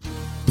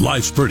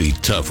Life's pretty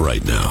tough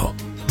right now.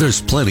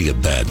 There's plenty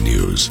of bad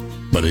news,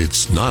 but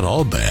it's not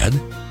all bad.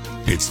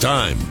 It's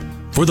time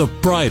for the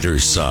brighter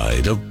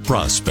side of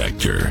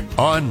Prospector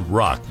on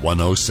Rock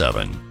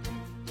 107.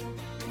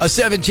 A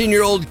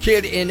 17-year-old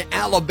kid in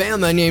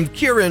Alabama named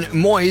Kieran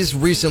Moyes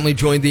recently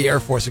joined the Air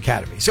Force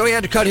Academy. So he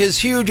had to cut his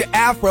huge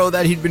afro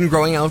that he'd been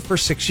growing out for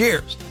 6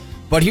 years.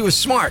 But he was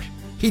smart.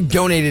 He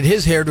donated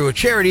his hair to a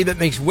charity that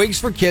makes wigs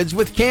for kids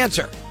with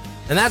cancer.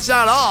 And that's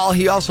not all.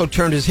 He also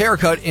turned his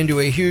haircut into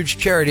a huge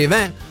charity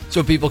event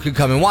so people could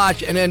come and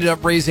watch, and ended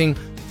up raising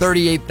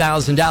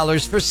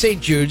 $38,000 for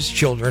St. Jude's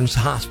Children's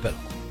Hospital.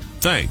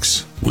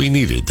 Thanks. We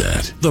needed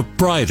that. The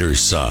brighter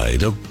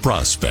side of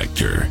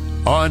Prospector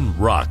on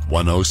Rock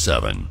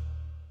 107.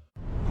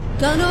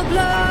 Gonna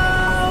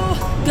blow,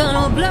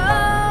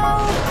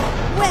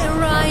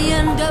 where I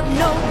end up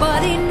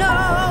nobody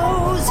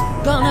knows.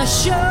 Gonna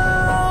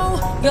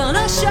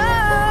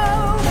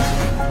show,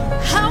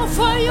 how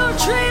far your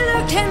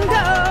trailer can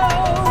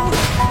go.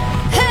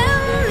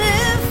 Hell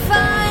if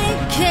I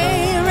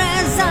care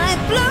as I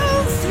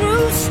blow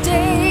through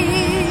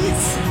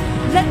states.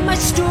 Let my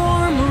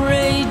storm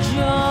rage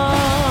on.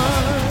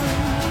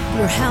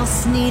 Your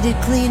house needed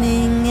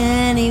cleaning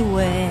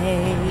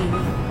anyway.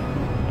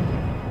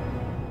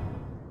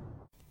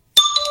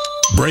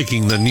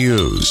 Breaking the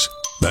news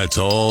that's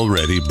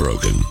already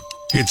broken.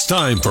 It's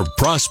time for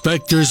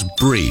Prospector's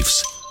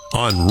Briefs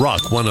on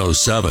Rock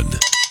 107.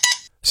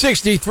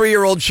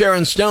 63-year-old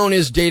Sharon Stone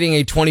is dating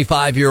a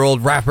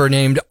 25-year-old rapper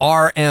named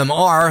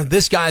RMR.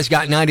 This guy's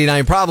got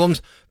 99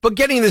 problems, but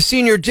getting the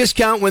senior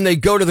discount when they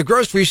go to the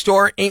grocery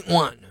store ain't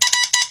one.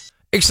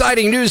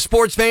 Exciting news,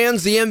 sports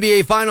fans. The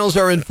NBA Finals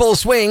are in full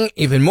swing.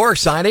 Even more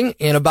exciting,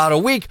 in about a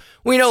week,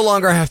 we no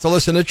longer have to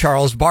listen to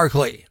Charles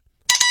Barkley.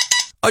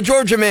 A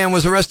Georgia man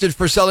was arrested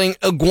for selling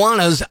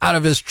iguanas out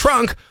of his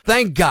trunk.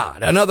 Thank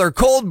God, another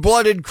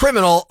cold-blooded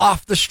criminal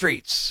off the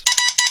streets.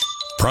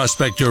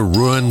 Prospector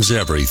ruins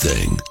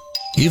everything,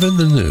 even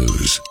the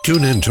news.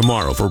 Tune in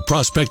tomorrow for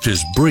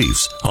Prospector's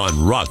Briefs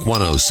on Rock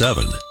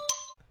 107.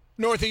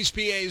 Northeast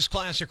PA's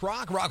Classic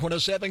Rock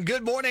 107.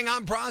 Good morning,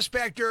 I'm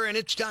Prospector, and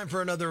it's time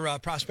for another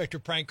Prospector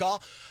prank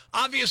call.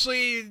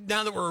 Obviously,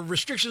 now that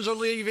restrictions are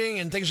leaving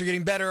and things are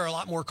getting better, a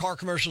lot more car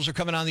commercials are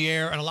coming on the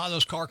air, and a lot of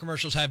those car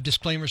commercials have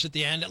disclaimers at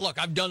the end. And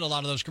look, I've done a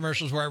lot of those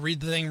commercials where I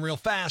read the thing real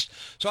fast,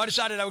 so I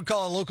decided I would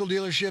call a local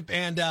dealership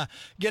and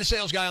get a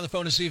sales guy on the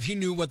phone to see if he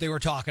knew what they were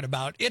talking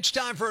about. It's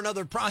time for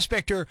another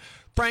Prospector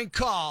prank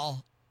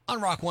call on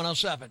Rock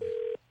 107.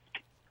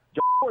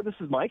 This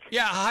is Mike.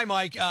 Yeah, hi,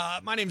 Mike.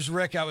 My name's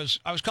Rick. I was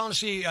calling to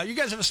see, you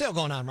guys have a sale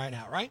going on right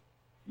now, right?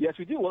 Yes,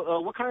 we do.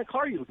 What kind of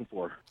car are you looking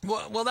for?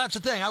 Well, that's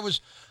the thing. I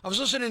was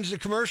listening to the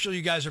commercial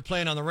you guys are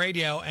playing on the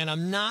radio, and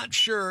I'm not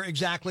sure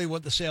exactly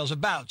what the sale's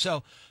about.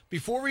 So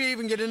before we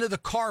even get into the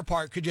car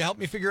part, could you help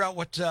me figure out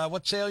what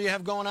sale you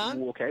have going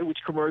on? Okay, which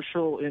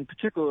commercial in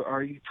particular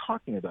are you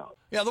talking about?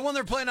 Yeah, the one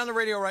they're playing on the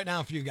radio right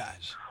now for you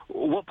guys.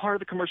 What part of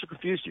the commercial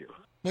confused you?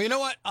 Well, you know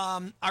what?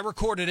 I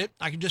recorded it.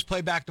 I can just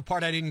play back the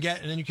part I didn't get,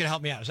 and then you can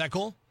help me out. Is that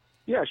cool?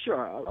 Yeah,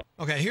 sure.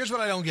 Okay, here's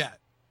what I don't get.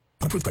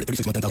 Approved credit,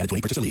 36 month 10,000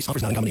 20% lease.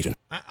 Offers not in combination.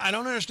 I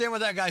don't understand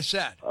what that guy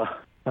said.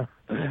 That's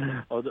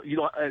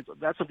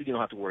something you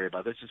don't have to worry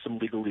about. That's just some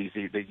legalese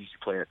they usually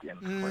play at the end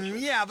of the commercial.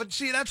 Yeah, but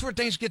see, that's where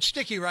things get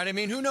sticky, right? I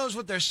mean, who knows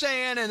what they're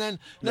saying, and then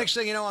next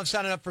thing you know, I'm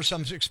signing up for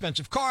some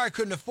expensive car I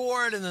couldn't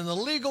afford, and then the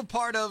legal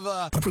part of...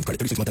 Approved credit,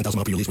 36 month 10,000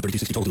 mile per year lease for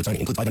 36 total to signing.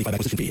 Includes $595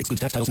 acquisition fee.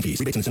 Excludes tax, titles, and fees.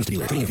 Rebates and incentives to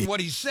dealer. Trading fee. What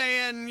he's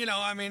saying,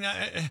 I mean...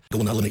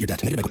 Will not eliminate your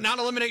debt. Not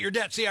eliminate your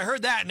debt. See, I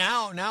heard that.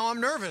 Now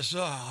I'm nervous.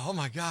 Oh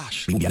my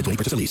gosh. We will be added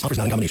 20% lease. Offers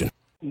not in combination.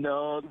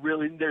 No,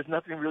 really, there's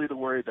nothing really to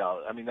worry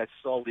about. I mean, that's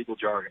all legal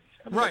jargon.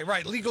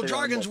 Right. Legal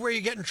jargon's where you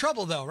get in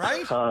trouble, though,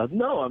 right?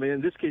 No, I mean,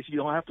 in this case, you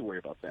don't have to worry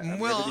about that.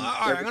 Well, all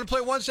right, I'm going to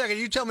play 1 second.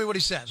 You tell me what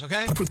he says,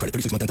 okay? Approved credit,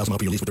 36 month 10,000 mile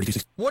per year lease for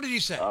 36. What did he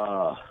say?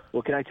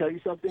 Well, can I tell you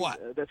something?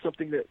 What? That's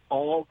something that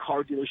all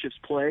car dealerships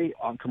play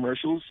on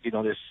commercials.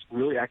 There's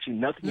really actually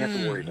nothing you have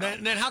to worry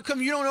about. Then how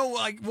come you don't know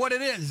what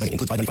it is?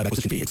 Includes $595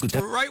 acquisition fee. Excludes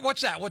tax. Right,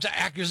 what's that? What's an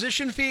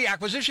acquisition fee?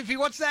 Acquisition fee,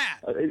 what's that?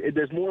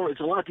 There's more.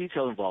 It's a lot of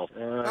detail involved.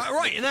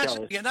 Right, and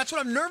that's what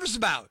I'm nervous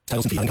about.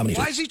 Titles and fee,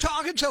 Why is he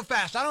talking so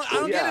fast? I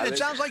don't get it. It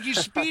sounds like he's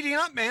speeding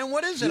up, man.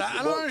 What is it?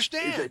 I don't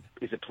understand.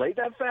 Is it played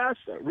that fast?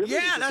 Really?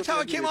 Yeah, that's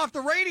how it came off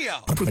the radio.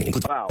 Approved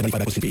includes $595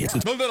 acquisition fee.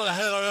 Excludes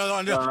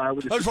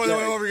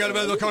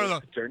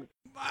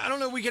I don't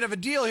know if we could have a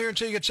deal here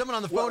until you get someone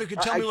on the phone who can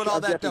tell me what all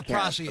that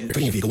process is.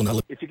 trading fee will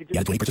not if you could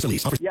add 20%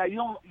 lease. Offers. Yeah, you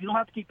don't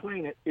have to keep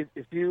playing it. If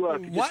you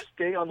could just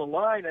stay on the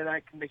line, and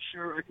I can make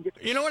sure I can get.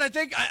 You know what I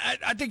think?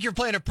 I think you're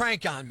playing a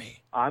prank on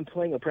me. I'm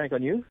playing a prank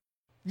on you?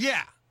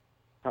 Yeah.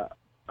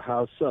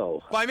 How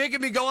so? By making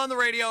me go on the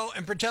radio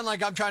and pretend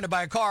like I'm trying to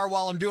buy a car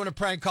while I'm doing a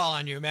prank call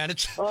on you, man.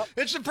 It's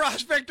a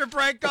Prospector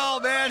prank call,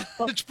 man.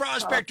 It's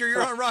Prospector.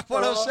 You're on Rock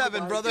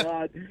 107, brother.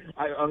 God.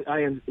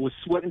 I was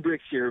sweating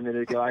bricks here a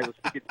minute ago. I was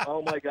thinking,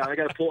 oh my God, I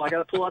gotta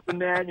pull out the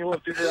manual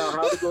and figure out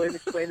how to go ahead and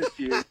explain this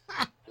to you.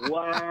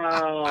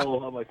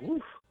 Wow. I'm like,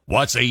 woof.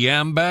 What's a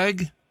yam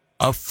bag?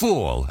 A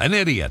fool, an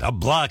idiot, a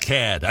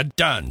blockhead, a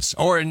dunce,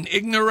 or an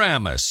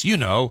ignoramus. You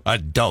know, a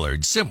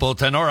dullard,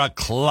 simpleton, or a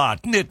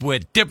clot,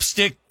 nitwit,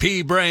 dipstick,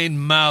 pea-brain,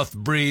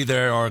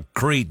 mouth-breather, or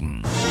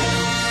cretin.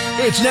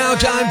 It's now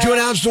time to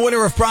announce the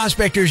winner of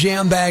Prospector's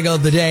Yam Bag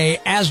of the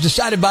Day, as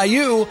decided by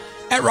you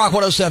at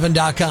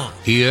rock107.com.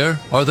 Here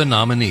are the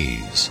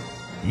nominees.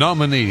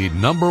 Nominee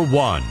number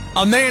 1.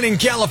 A man in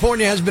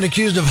California has been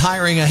accused of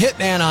hiring a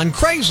hitman on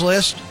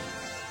Craigslist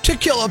to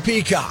kill a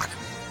peacock.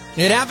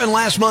 It happened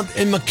last month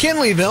in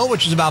McKinleyville,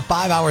 which is about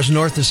 5 hours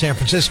north of San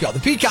Francisco. The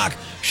peacock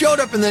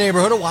showed up in the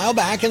neighborhood a while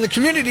back, and the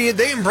community,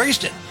 they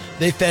embraced it.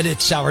 They fed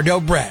it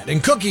sourdough bread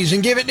and cookies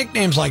and gave it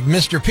nicknames like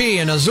Mr. P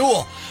and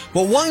Azul.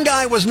 But one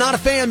guy was not a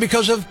fan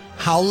because of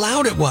how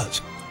loud it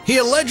was. He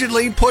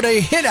allegedly put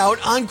a hit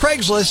out on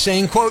Craigslist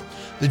saying, quote,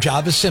 "The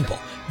job is simple.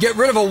 Get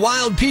rid of a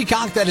wild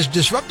peacock that is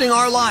disrupting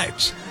our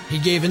lives." He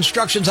gave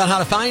instructions on how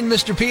to find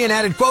Mr. P and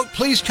added, quote,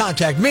 "Please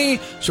contact me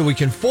so we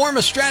can form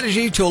a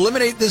strategy to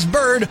eliminate this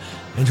bird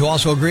and to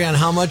also agree on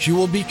how much you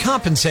will be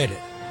compensated."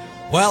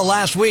 Well,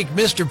 last week,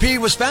 Mr. P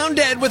was found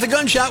dead with a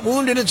gunshot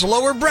wound in its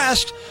lower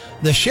breast.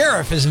 The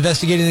sheriff is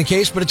investigating the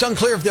case, but it's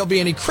unclear if there'll be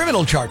any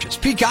criminal charges.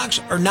 Peacocks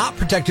are not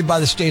protected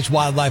by the state's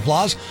wildlife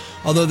laws,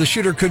 although the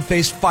shooter could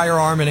face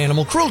firearm and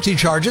animal cruelty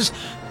charges.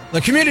 The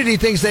community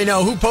thinks they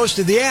know who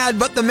posted the ad,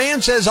 but the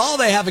man says all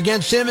they have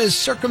against him is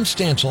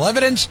circumstantial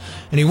evidence,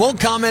 and he won't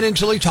comment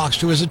until he talks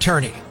to his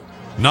attorney.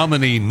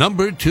 Nominee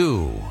number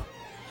 2.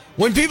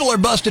 When people are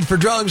busted for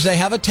drugs, they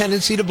have a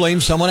tendency to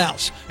blame someone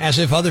else, as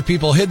if other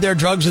people hid their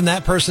drugs in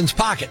that person's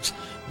pockets.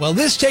 Well,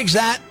 this takes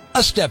that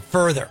a step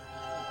further.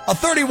 A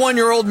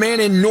 31-year-old man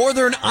in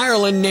Northern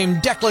Ireland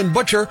named Declan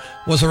Butcher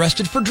was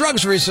arrested for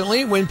drugs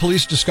recently when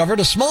police discovered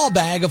a small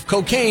bag of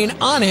cocaine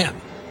on him.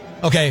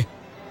 Okay,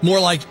 more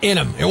like in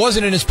him. It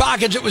wasn't in his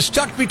pockets, it was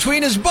tucked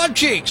between his butt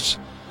cheeks.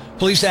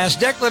 Police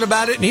asked Declan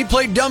about it, and he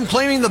played dumb,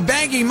 claiming the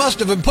baggie must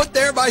have been put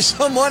there by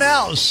someone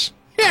else.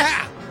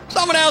 Yeah,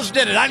 someone else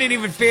did it. I didn't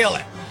even feel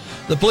it.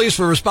 The police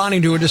were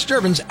responding to a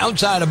disturbance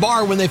outside a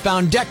bar when they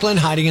found Declan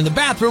hiding in the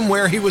bathroom,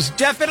 where he was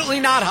definitely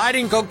not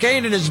hiding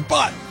cocaine in his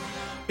butt.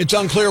 It's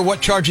unclear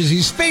what charges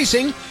he's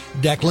facing.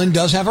 Declan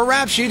does have a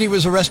rap sheet. He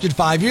was arrested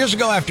 5 years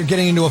ago after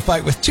getting into a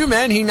fight with two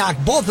men. He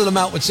knocked both of them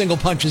out with single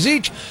punches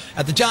each.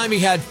 At the time, he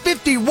had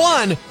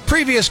 51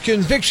 previous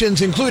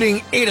convictions,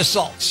 including 8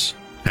 assaults.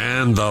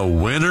 And the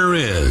winner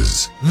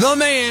is the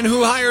man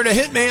who hired a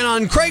hitman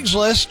on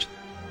Craigslist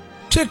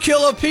to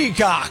kill a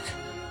peacock.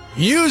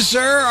 You,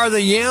 sir, are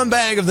the Yam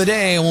Bag of the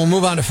Day, and we'll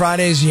move on to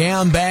Friday's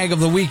Yam Bag of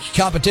the Week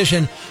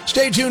competition.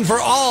 Stay tuned for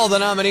all the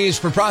nominees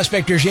for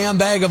Prospector's Yam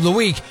Bag of the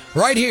Week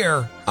right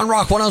here on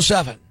Rock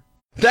 107.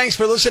 Thanks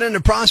for listening to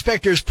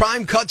Prospector's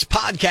Prime Cuts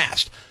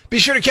podcast. Be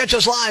sure to catch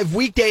us live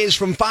weekdays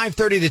from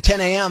 5:30 to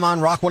 10 a.m.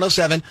 on Rock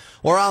 107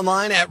 or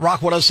online at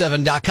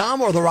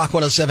rock107.com or the Rock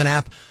 107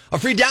 app, a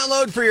free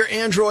download for your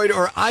Android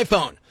or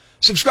iPhone.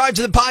 Subscribe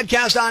to the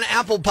podcast on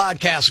Apple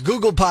Podcasts,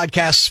 Google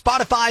Podcasts,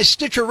 Spotify,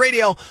 Stitcher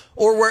Radio,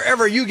 or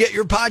wherever you get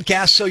your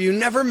podcasts so you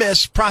never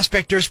miss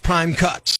Prospector's Prime Cuts.